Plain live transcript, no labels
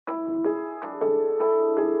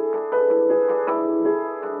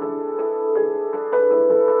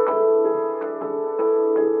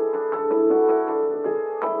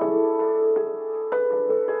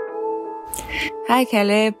Hi,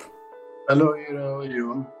 Caleb. Hello, Ira. How are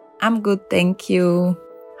you? I'm good, thank you.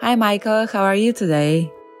 Hi, Michael. How are you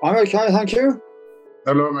today? I'm okay, thank you.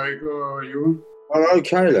 Hello, Michael. How are you? Hello,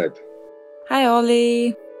 Caleb. Hi,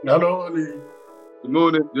 Ollie. Hello, Oli. Good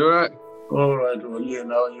morning. You all right? All right, Oli.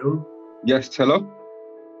 And how are you? Yes, hello.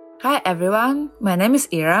 Hi, everyone. My name is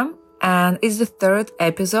Iram, and it's the third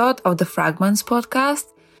episode of the Fragments podcast,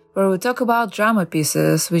 where we talk about drama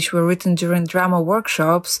pieces which were written during drama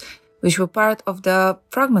workshops, which were part of the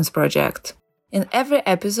Fragments project. In every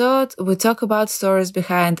episode, we talk about stories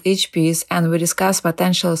behind each piece and we discuss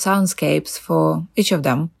potential soundscapes for each of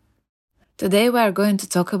them. Today we are going to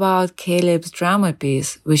talk about Caleb's drama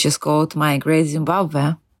piece, which is called My Great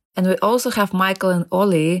Zimbabwe. And we also have Michael and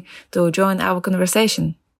Ollie to join our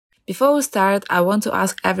conversation. Before we start, I want to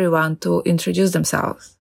ask everyone to introduce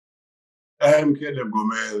themselves. I am Caleb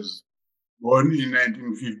Gomez, born in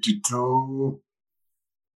 1952.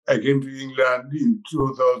 I came to England in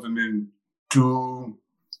 2002.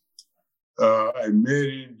 I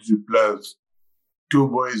married plus 2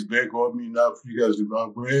 boys back home in Africa,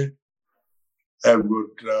 Zimbabwe. I've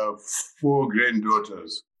got 4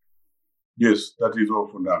 granddaughters. Yes, that is all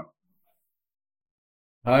for now.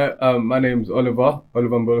 Hi, my name's Oliver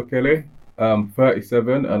Mbolokele. I'm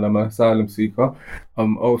 37 and I'm an asylum seeker.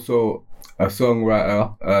 I'm also a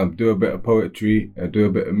songwriter, do a bit of poetry, do a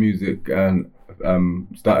bit of music, and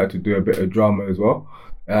started to do a bit of drama as well.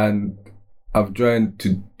 And I've joined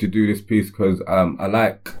to do this piece because I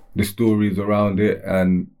like the stories around it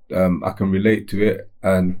and I can relate to it,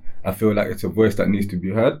 and I feel like it's a voice that needs to be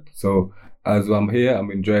heard. So as I'm here, I'm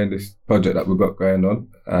enjoying this project that we've got going on,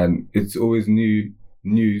 and it's always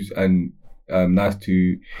news and nice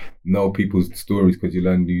to know people's stories because you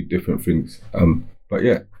learn new different things. But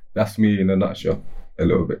yeah, that's me in a nutshell, a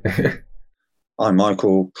little bit. I'm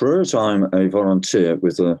Michael Pruitt. I'm a volunteer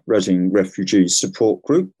with the Reading Refugee Support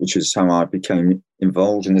Group, which is how I became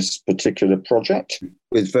involved in this particular project.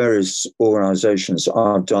 With various organisations,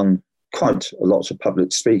 I've done quite a lot of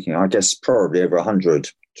public speaking. I guess probably over 100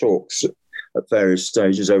 talks at various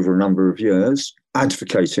stages over a number of years,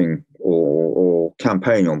 advocating or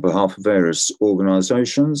campaigning on behalf of various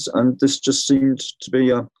organisations. And this just seemed to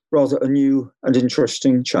be rather a new and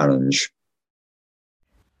interesting challenge.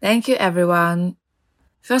 Thank you, everyone.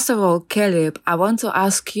 First of all, Caleb, I want to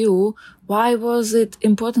ask you, why was it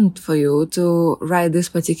important for you to write this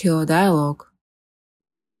particular dialogue?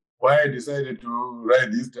 Why I decided to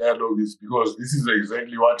write this dialogue is because this is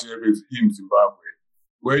exactly what happens in Zimbabwe.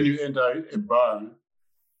 When you enter a bar,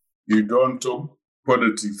 you don't talk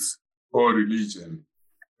politics or religion.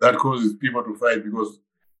 That causes people to fight because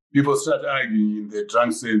people start arguing in their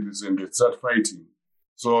drunk senses and they start fighting.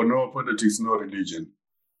 So no politics, no religion.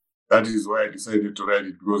 That is why I decided to write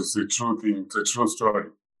it, because it's a true thing, it's a true story.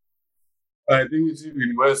 I think it's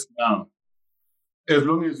even worse now. As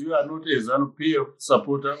long as you are not a ZANU-PF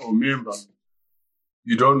supporter or member,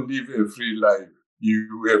 you don't live a free life.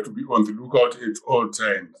 You have to be on the lookout at all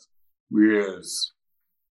times. Yes.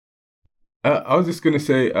 I was just going to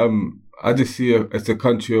say, I just see it's a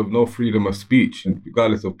country of no freedom of speech, and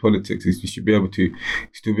regardless of politics, you should be able to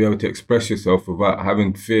still be able to express yourself without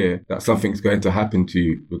having fear that something's going to happen to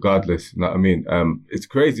you, regardless. You know what I mean? It's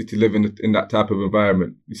crazy to live in that type of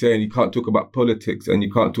environment. You're saying you can't talk about politics and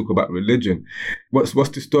you can't talk about religion. What's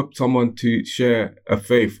to stop someone to share a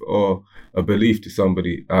faith or a belief to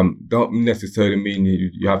somebody? Don't necessarily mean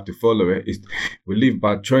you have to follow it. We live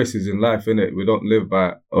by choices in life, innit? We don't live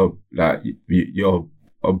by you're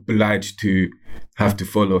obliged to have to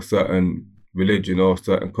follow a certain religion or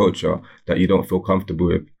certain culture that you don't feel comfortable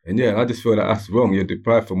with. And yeah, I just feel that that's wrong. You're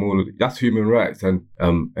deprived from all of it. That's human rights, and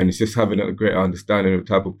it's just having a greater understanding of the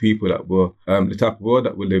type of people that we're, the type of world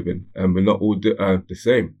that we live in, and we're not all the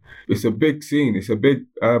same. It's a big scene. It's a big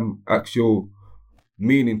actual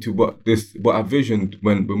meaning to what I visioned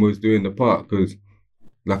when we was doing the part. Because,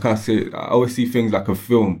 like I say, I always see things like a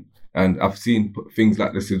film. And I've seen things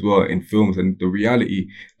like this as well in films, and the reality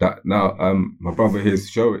that now my brother here is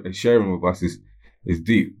sharing with us is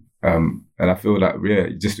deep. And I feel like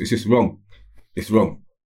it's just wrong. It's wrong.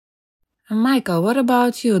 Michael, what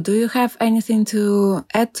about you? Do you have anything to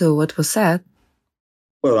add to what was said?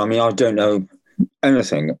 Well, I mean, I don't know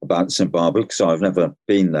anything about Zimbabwe because I've never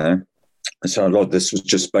been there. So a lot of this was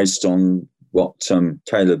just based on what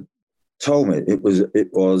Caleb told me. It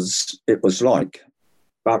was like.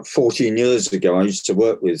 About 14 years ago, I used to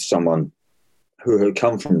work with someone who had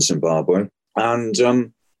come from Zimbabwe, and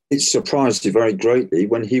it surprised him very greatly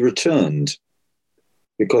when he returned,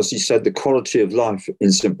 because he said the quality of life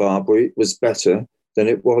in Zimbabwe was better than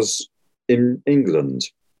it was in England.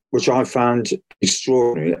 which I found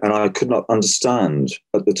extraordinary and I could not understand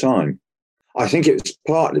at the time. I think it was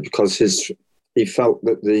partly because he felt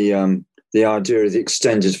that the idea of the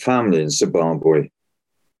extended family in Zimbabwe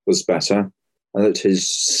was better, and that his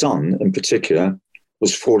son, in particular,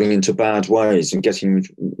 was falling into bad ways and getting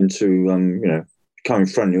into, becoming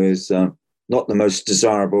friendly with not the most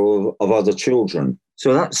desirable of other children.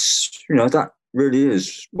 So that's, that really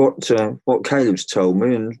is what Caleb's told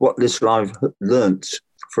me and what little I've learnt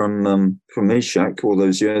from Ishak all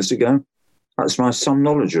those years ago. That's some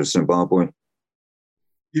knowledge of Zimbabwe.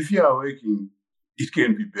 If you are working, it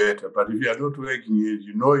can be better. But if you are not working, you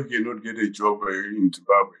cannot get a job in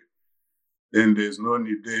Zimbabwe, then there's no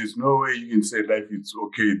need. There is no way you can say life is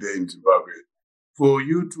okay there in Zimbabwe. For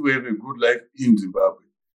you to have a good life in Zimbabwe,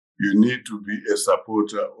 you need to be a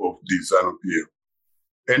supporter of the ZANU-PF.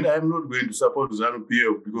 And I'm not going to support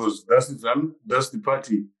ZANU-PF because that's the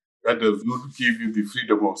party that does not give you the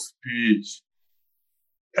freedom of speech.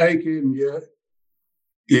 I came here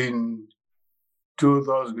in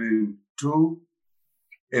 2002,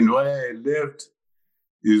 and why I left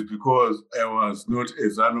is because I was not a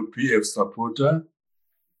ZANU-PF supporter,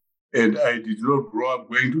 and I did not grow up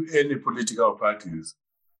going to any political parties.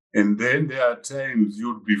 And then there are times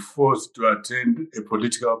you'd be forced to attend a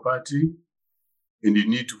political party, and you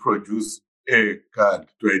need to produce a card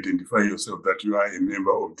to identify yourself that you are a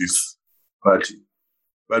member of this party.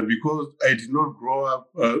 But because I did not grow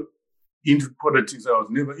up into politics, I was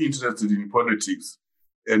never interested in politics.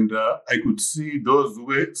 And I could see those who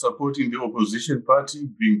were supporting the opposition party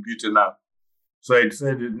being beaten up. So I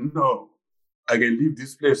decided, no, I can leave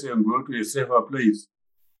this place and go to a safer place.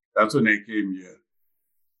 That's when I came here.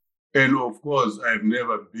 And of course, I've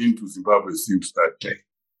never been to Zimbabwe since that time.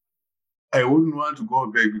 I wouldn't want to go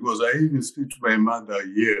back because I even speak to my mother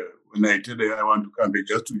here when I tell her I want to come back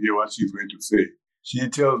just to hear what she's going to say. She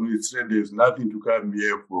tells me straight, there's nothing to come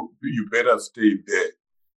here for. You better stay there.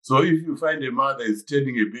 So if you find a mother is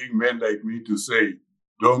telling a big man like me to say,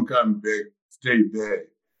 don't come back, stay there.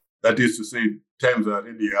 That is to say, times are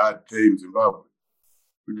really hard there in Zimbabwe.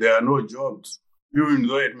 There are no jobs. Even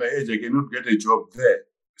though at my age, I cannot get a job there.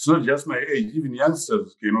 It's not just my age. Even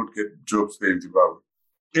youngsters cannot get jobs there in Zimbabwe.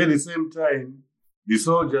 At the same time, the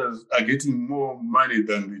soldiers are getting more money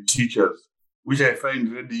than the teachers, which I find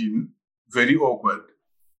really very awkward.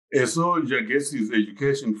 A soldier gets his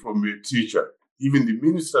education from a teacher. Even the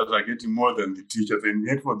ministers are getting more than the teachers. And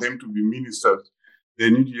yet for them to be ministers, they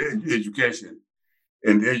need education.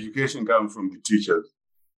 And the education comes from the teachers,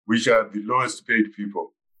 which are the lowest paid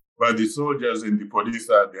people. But the soldiers and the police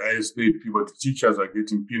are the highest paid people. The teachers are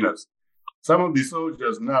getting peanuts. Some of the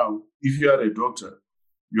soldiers now, if you are a doctor,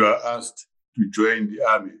 you are asked to join the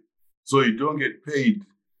army. So you don't get paid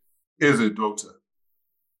as a doctor.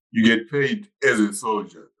 You get paid as a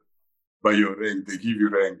soldier by your rank. They give you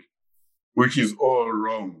rank, which is all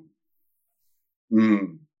wrong.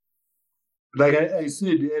 Like I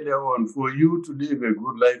said earlier on, for you to live a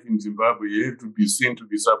good life in Zimbabwe, you have to be seen to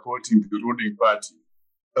be supporting the ruling party.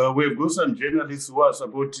 We've got some journalists who are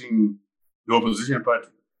supporting the opposition party.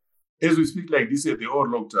 As we speak like this, they're all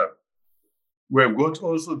locked up. We've got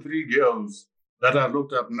also 3 girls that are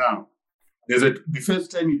locked up now. The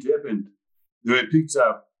first time it happened, they were picked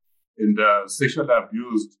up and sexually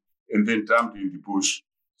abused and then dumped in the bush.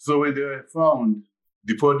 So when they were found,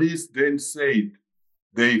 the police then said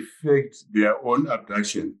they faked their own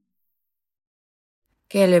abduction.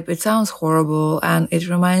 Caleb, it sounds horrible, and it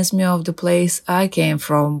reminds me of the place I came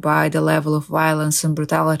from by the level of violence and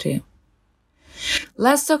brutality.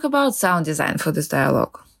 Let's talk about sound design for this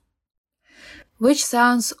dialogue. Which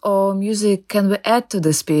sounds or music can we add to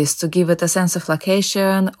this piece to give it a sense of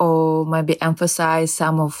location or maybe emphasize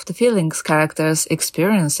some of the feelings characters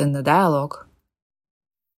experience in the dialogue?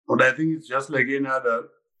 But I think it's just like any other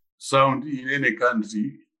sound in any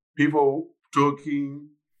country. People talking,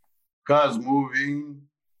 cars moving,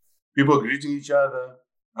 people greeting each other,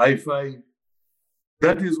 high five.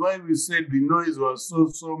 That is why we said the noise was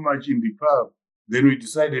so much in the pub. Then we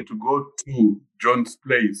decided to go to John's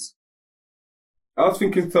place. I was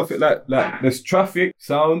thinking stuff like there's traffic,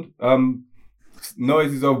 sound,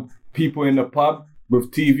 noises of people in the pub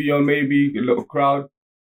with TV on, maybe a little crowd,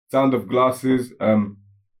 sound of glasses.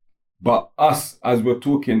 But us, as we're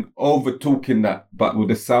talking, over talking that, but with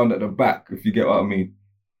the sound at the back, if you get what I mean.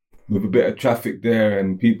 With a bit of traffic there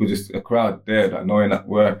and people, just a crowd there, that knowing that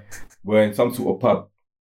we're in some sort of pub.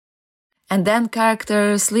 And then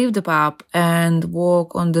characters leave the pub and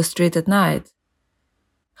walk on the street at night.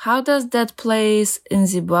 How does that place in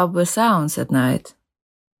Zimbabwe sounds at night?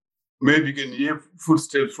 Maybe you can hear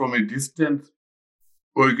footsteps from a distance.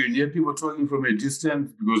 Or you can hear people talking from a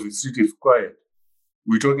distance because the street is quiet.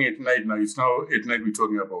 We're talking at night now. It's now at night we're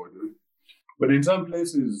talking about it. But in some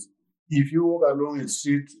places, if you walk along a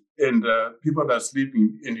street and people are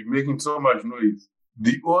sleeping and you're making so much noise,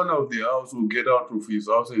 the owner of the house will get out of his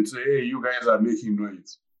house and say, hey, you guys are making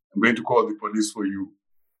noise. I'm going to call the police for you.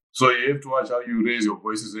 So you have to watch how you raise your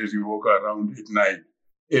voices as you walk around at night.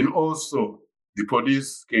 And also, the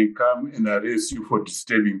police can come and arrest you for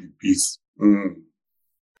disturbing the peace.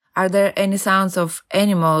 Are there any sounds of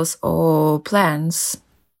animals or plants?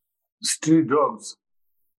 Street dogs,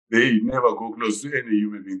 they never go close to any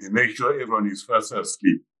human being. They make sure everyone is fast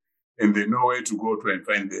asleep and they know where to go to and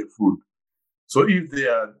find their food. So if they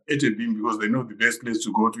are at a bin, because they know the best place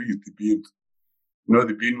to go to is the bin, you know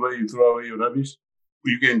the bin where you throw away your rubbish?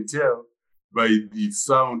 You can tell by the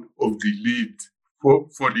sound of the lid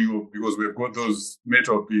falling off because we've got those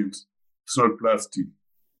metal bins. It's not plastic.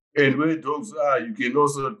 And where dogs are, you can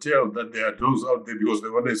also tell that there are dogs out there because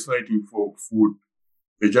they're always fighting for food.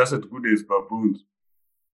 They're just as good as baboons.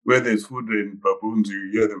 Where there's food and baboons, you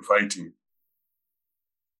hear them fighting.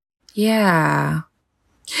 Yeah.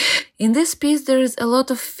 In this piece, there is a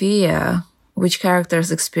lot of fear, which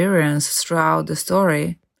characters experience throughout the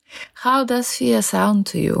story. How does fear sound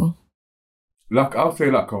to you? I'll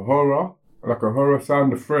say like a horror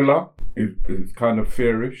sound, a thriller is kind of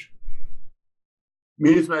fearish.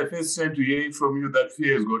 Me, it's my first time to hear from you that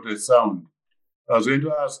fear has got a sound. I was going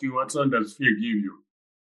to ask you, what sound does fear give you?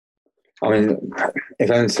 I mean, if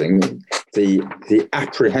anything, the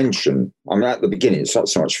apprehension, I mean, at the beginning, it's not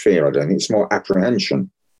so much fear, I don't think, it's more apprehension.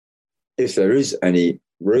 If there is any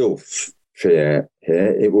real fear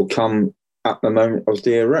here, it will come at the moment of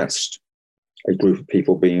the arrest, a group of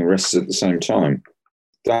people being arrested at the same time.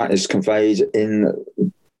 That is conveyed in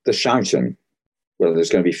the shouting, where there's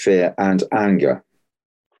going to be fear and anger.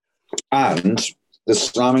 And the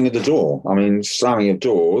slamming of the door. I mean, slamming of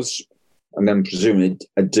doors, and then presumably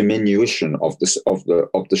a diminution of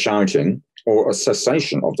the shouting or a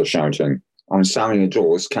cessation of the shouting. I mean, slamming of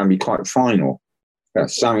doors can be quite final.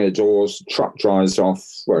 Slamming of doors, truck drives off.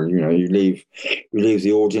 Well, you leave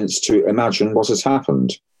the audience to imagine what has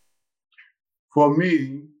happened. For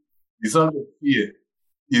me, the sound of fear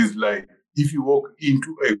is like if you walk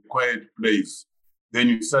into a quiet place, then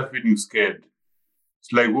you start feeling scared.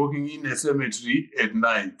 It's like walking in a cemetery at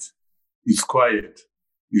night. It's quiet.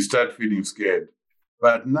 You start feeling scared.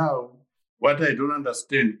 But now, what I don't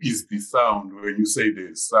understand is the sound. When you say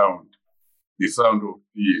the sound of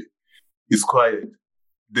fear, it's quiet.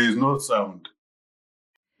 There's no sound.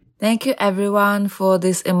 Thank you, everyone, for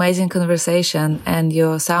this amazing conversation and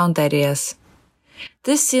your sound ideas.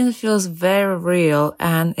 This scene feels very real,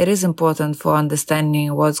 and it is important for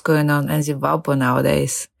understanding what's going on in Zimbabwe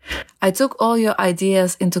nowadays. I took all your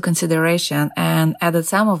ideas into consideration and added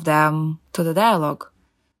some of them to the dialogue.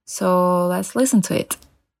 So let's listen to it.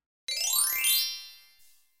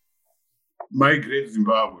 My great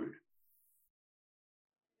Zimbabwe.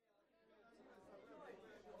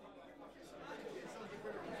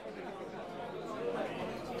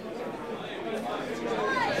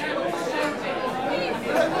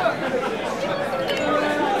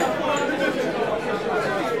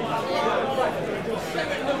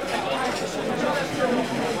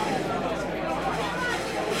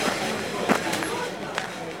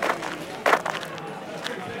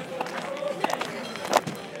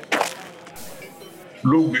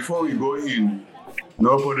 Look, before we go in,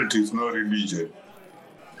 no politics, no religion.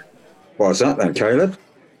 Why's that then, Caleb?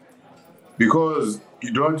 Because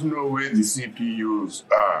you don't know where the CPUs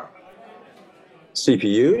are.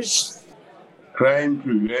 CPUs? Crime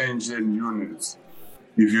prevention units.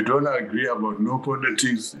 If you don't agree about no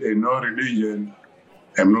politics and no religion,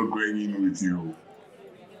 I'm not going in with you.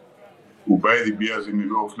 We'll buy the beers in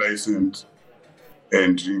an off license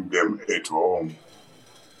and drink them at home.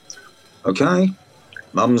 Okay.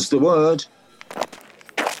 Mum's the word.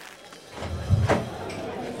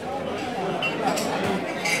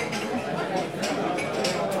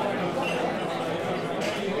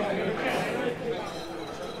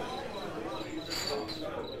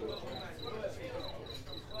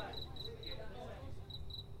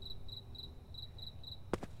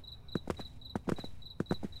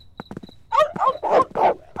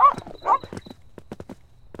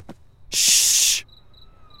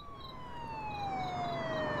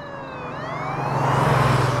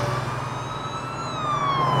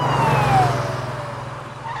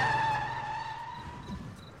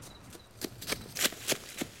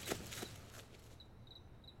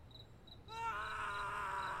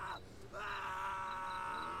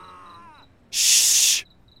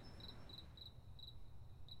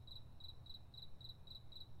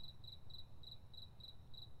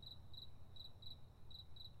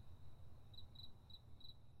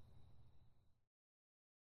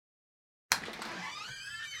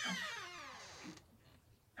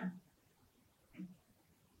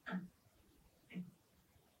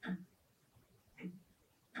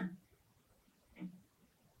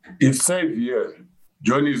 It's safe here.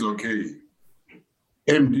 John is okay.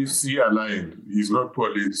 MDC alive. He's not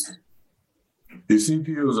police. The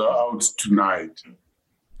CPUs are out tonight.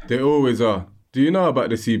 They always are. Do you know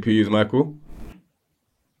about the CPUs, Michael?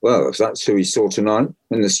 Well, if that's who he saw tonight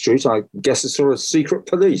in the street, I guess it's sort of secret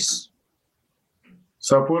police.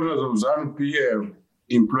 Supporters of ZANU-PF,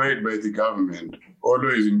 employed by the government,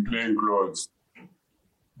 always in plain clothes.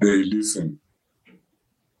 They listen.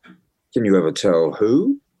 Can you ever tell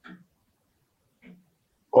who?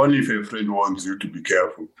 Only if a friend wants you to be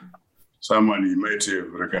careful. Someone you might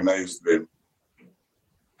have recognized them.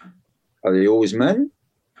 Are they always men?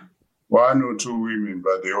 One or two women,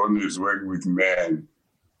 but they always work with men.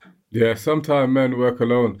 Yeah, sometimes men work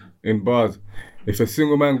alone in bars. If a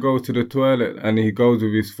single man goes to the toilet and he goes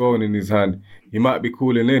with his phone in his hand, he might be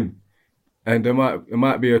calling in. And there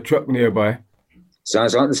might be a truck nearby.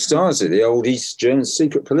 Sounds like the Stasi, the old East German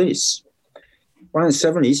secret police. One in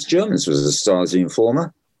 7 East Germans was a Stasi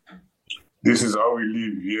informer. This is how we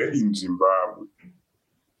live here in Zimbabwe.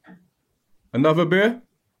 Another beer?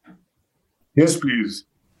 Yes, please.